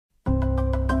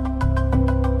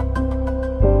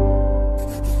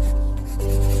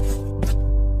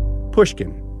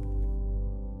Pushkin.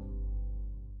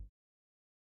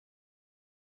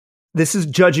 This is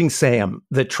Judging Sam,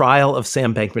 the trial of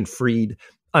Sam Bankman-Fried.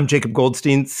 I'm Jacob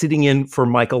Goldstein, sitting in for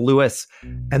Michael Lewis,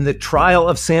 and the trial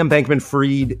of Sam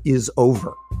Bankman-Fried is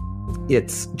over.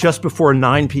 It's just before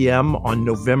 9 p.m. on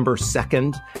November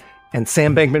 2nd, and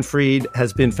Sam Bankman-Fried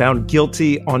has been found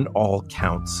guilty on all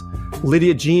counts.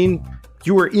 Lidia Jean,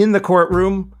 you were in the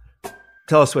courtroom.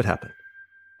 Tell us what happened.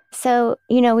 So,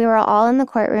 we were all in the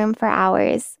courtroom for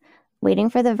hours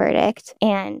waiting for the verdict.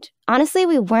 And honestly,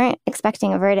 we weren't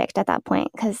expecting a verdict at that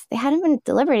point because they hadn't been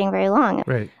deliberating very long.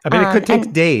 Right. I mean, it could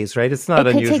take days, right? It's not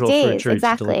unusual for a jury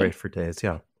to deliberate for days.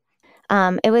 Yeah.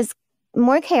 It was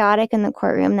more chaotic in the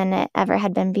courtroom than it ever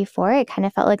had been before. It kind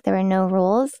of felt like there were no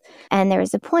rules. And there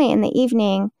was a point in the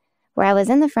evening where I was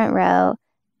in the front row,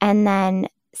 and then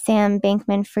Sam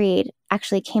Bankman-Fried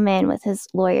actually came in with his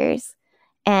lawyers.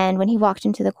 And when he walked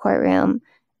into the courtroom,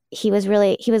 he was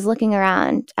looking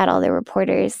around at all the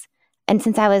reporters. And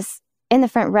since I was in the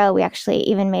front row, we actually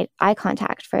even made eye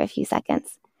contact for a few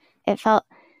seconds. It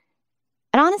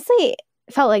honestly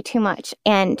felt like too much.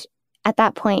 And at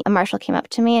that point, a marshal came up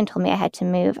to me and told me I had to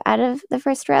move out of the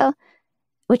first row,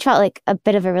 which felt like a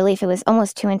bit of a relief. It was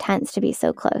almost too intense to be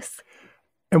so close.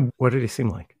 And what did he seem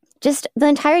like? Just the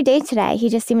entire day today, he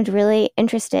just seemed really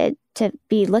interested to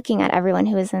be looking at everyone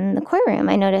who was in the courtroom.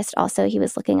 I noticed also he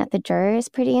was looking at the jurors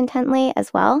pretty intently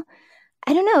as well.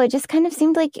 I don't know. It just kind of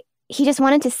seemed like he just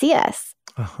wanted to see us.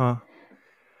 Uh-huh.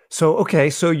 So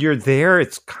you're there.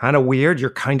 It's kind of weird. You're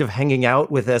kind of hanging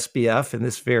out with SBF in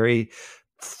this very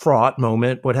fraught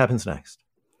moment. What happens next?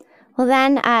 Well,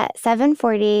 then at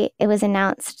 7:40, it was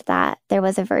announced that there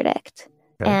was a verdict.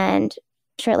 Okay. And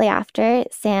shortly after,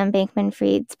 Sam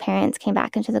Bankman-Fried's parents came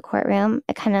back into the courtroom.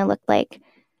 It kind of looked like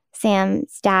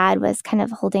Sam's dad was kind of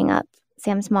holding up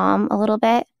Sam's mom a little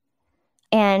bit.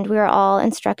 And we were all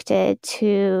instructed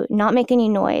to not make any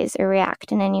noise or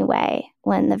react in any way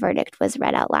when the verdict was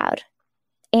read out loud.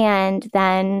 And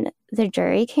then the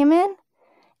jury came in,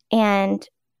 and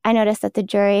I noticed that the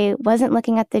jury wasn't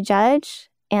looking at the judge,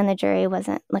 and the jury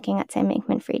wasn't looking at Sam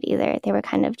Bankman-Fried either. They were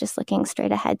kind of just looking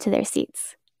straight ahead to their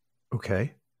seats.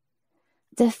 Okay.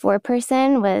 The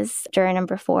foreperson was juror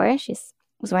number 4. She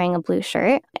was wearing a blue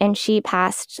shirt, and she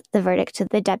passed the verdict to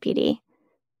the deputy.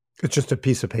 It's just a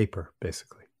piece of paper,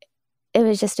 basically. It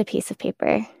was just a piece of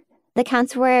paper. The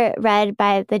counts were read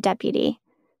by the deputy.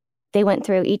 They went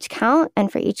through each count, and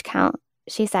for each count,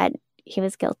 she said he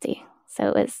was guilty. So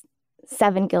it was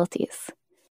 7 guilties.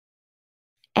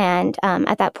 And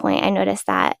at that point, I noticed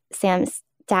that Sam's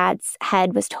dad's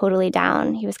head was totally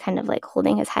down. He was kind of like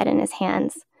holding his head in his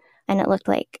hands. And it looked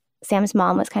like Sam's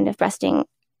mom was kind of resting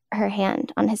her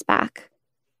hand on his back.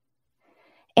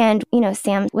 And,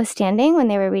 Sam was standing when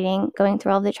they were going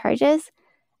through all the charges.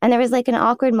 And there was like an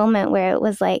awkward moment where it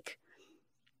was like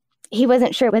he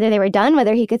wasn't sure whether they were done,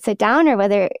 whether he could sit down or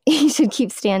whether he should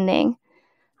keep standing.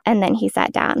 And then he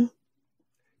sat down.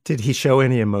 Did he show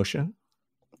any emotion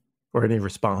or any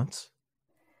response?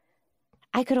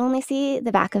 I could only see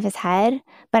the back of his head,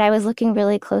 but I was looking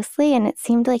really closely, and it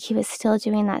seemed like he was still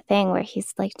doing that thing where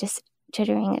he's like just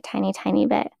jittering a tiny, tiny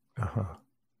bit.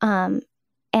 Uh-huh.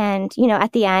 And,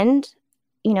 at the end,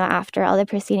 after all the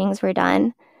proceedings were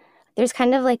done, there's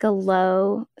kind of like a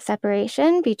low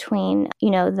separation between,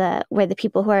 where the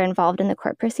people who are involved in the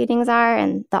court proceedings are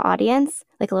and the audience,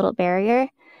 like a little barrier.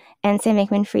 And Sam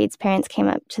Bankman-Fried's parents came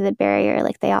up to the barrier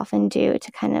like they often do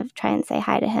to kind of try and say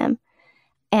hi to him.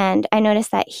 And I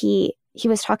noticed that he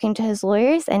was talking to his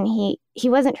lawyers, and he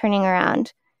wasn't turning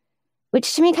around,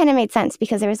 which to me kind of made sense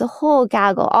because there was a whole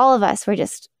gaggle. All of us were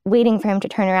just waiting for him to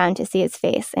turn around to see his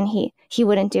face, and he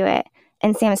wouldn't do it.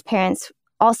 And Sam's parents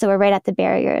also were right at the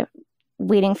barrier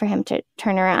waiting for him to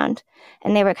turn around.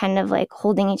 And they were kind of like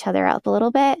holding each other up a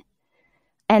little bit.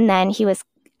 And then he was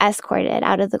escorted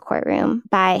out of the courtroom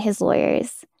by his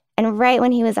lawyers. And right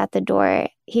when he was at the door,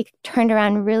 he turned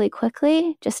around really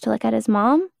quickly just to look at his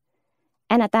mom.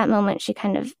 And at that moment, she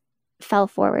kind of fell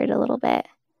forward a little bit.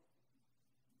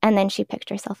 And then she picked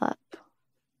herself up.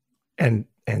 And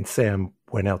Sam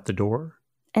went out the door?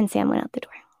 And Sam went out the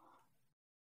door.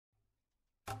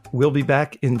 We'll be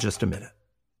back in just a minute.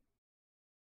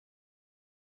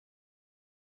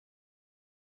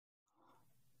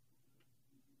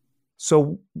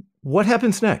 So what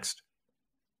happens next?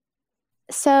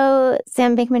 So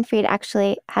Sam Bankman-Fried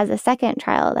actually has a second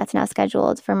trial that's now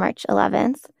scheduled for March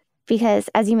 11th because,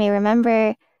 as you may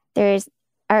remember, there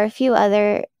are a few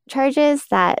other charges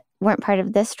that weren't part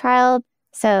of this trial.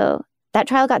 So that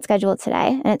trial got scheduled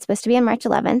today, and it's supposed to be on March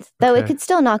 11th, though It could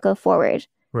still not go forward.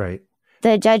 Right.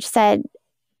 The judge said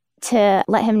to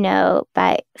let him know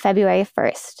by February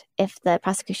 1st if the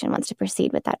prosecution wants to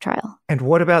proceed with that trial. And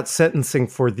what about sentencing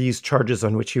for these charges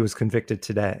on which he was convicted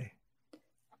today?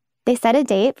 They set a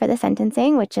date for the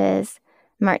sentencing, which is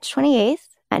March 28th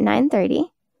at 9:30.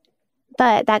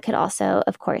 But that could also,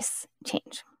 of course,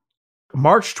 change.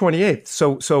 March 28th.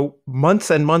 So months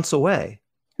and months away.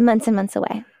 Months and months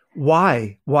away.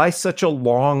 Why? Why such a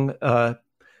long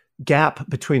gap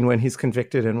between when he's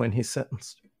convicted and when he's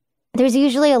sentenced? There's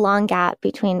usually a long gap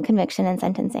between conviction and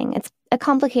sentencing. It's a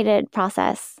complicated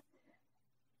process,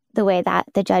 the way that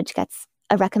the judge gets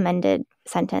a recommended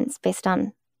sentence based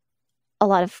on a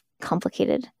lot of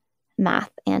complicated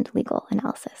math and legal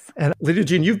analysis. And Lidia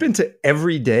Jean, you've been to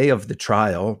every day of the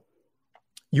trial.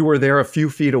 You were there a few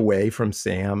feet away from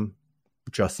Sam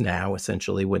just now,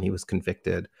 essentially, when he was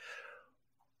convicted.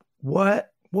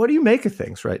 What do you make of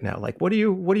things right now? Like, what are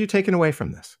you taking away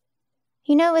from this?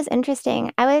 You know, it was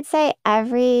interesting. I would say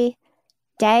every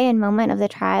day and moment of the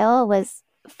trial was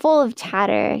full of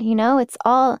chatter. You know, it's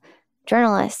all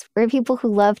journalists. We're people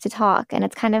who love to talk, and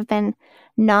it's kind of been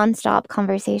nonstop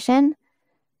conversation.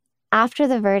 After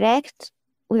the verdict,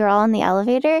 we were all in the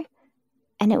elevator,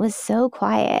 and it was so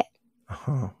quiet.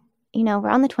 Uh-huh. You know, we're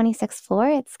on the 26th floor.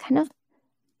 It's kind of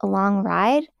a long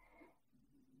ride.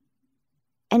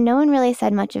 And no one really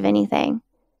said much of anything.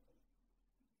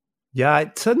 Yeah,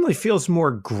 it suddenly feels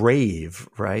more grave,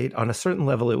 right? On a certain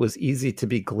level, it was easy to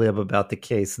be glib about the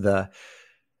case. The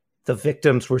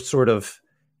victims were sort of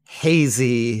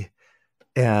hazy,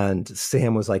 and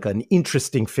Sam was like an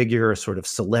interesting figure, sort of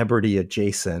celebrity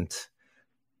adjacent.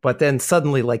 But then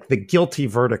suddenly, like, the guilty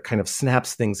verdict kind of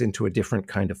snaps things into a different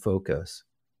kind of focus.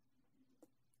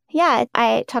 Yeah,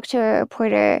 I talked to a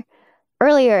reporter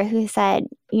earlier who said,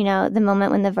 you know, the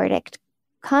moment when the verdict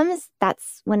comes,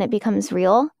 that's when it becomes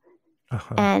real.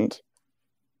 Uh-huh. And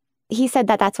he said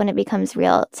that that's when it becomes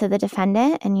real to the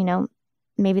defendant. And, you know,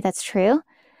 maybe that's true.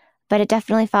 But it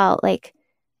definitely felt like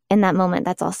in that moment,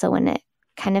 that's also when it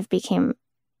kind of became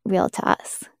real to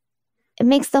us. It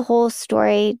makes the whole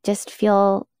story just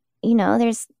feel, you know,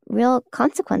 there's real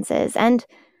consequences. And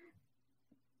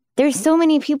there's so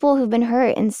many people who've been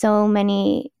hurt in so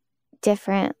many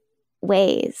different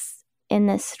ways in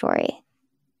this story.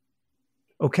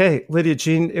 Okay, Lidia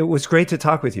Jean, it was great to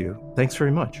talk with you. Thanks very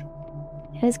much.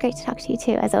 It was great to talk to you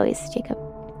too, as always, Jacob.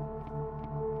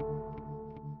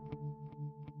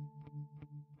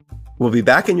 We'll be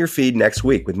back in your feed next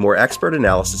week with more expert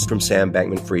analysis from Sam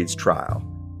Bankman-Fried's trial.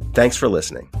 Thanks for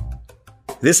listening.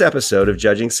 This episode of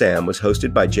Judging Sam was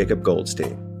hosted by Jacob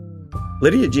Goldstein.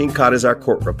 Lidia Jean Kott is our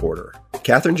court reporter.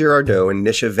 Catherine Girardeau and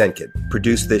Nisha Venkat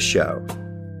produced this show.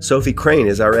 Sophie Crane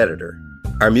is our editor.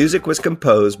 Our music was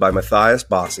composed by Matthias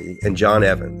Bossi and John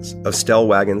Evans of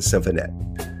Stellwagen Symphonette.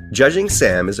 Judging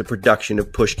Sam is a production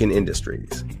of Pushkin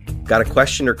Industries. Got a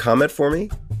question or comment for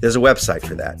me? There's a website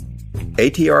for that.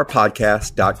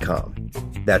 atrpodcast.com.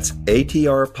 That's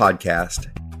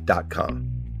atrpodcast.com.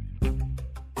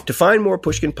 To find more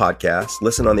Pushkin podcasts,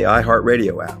 listen on the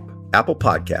iHeartRadio app, Apple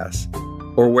Podcasts,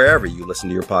 or wherever you listen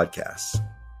to your podcasts.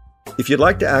 If you'd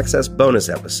like to access bonus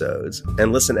episodes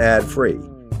and listen ad-free,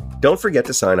 don't forget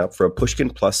to sign up for a Pushkin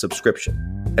Plus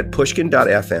subscription at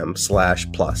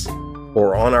pushkin.fm/plus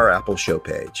or on our Apple show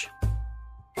page.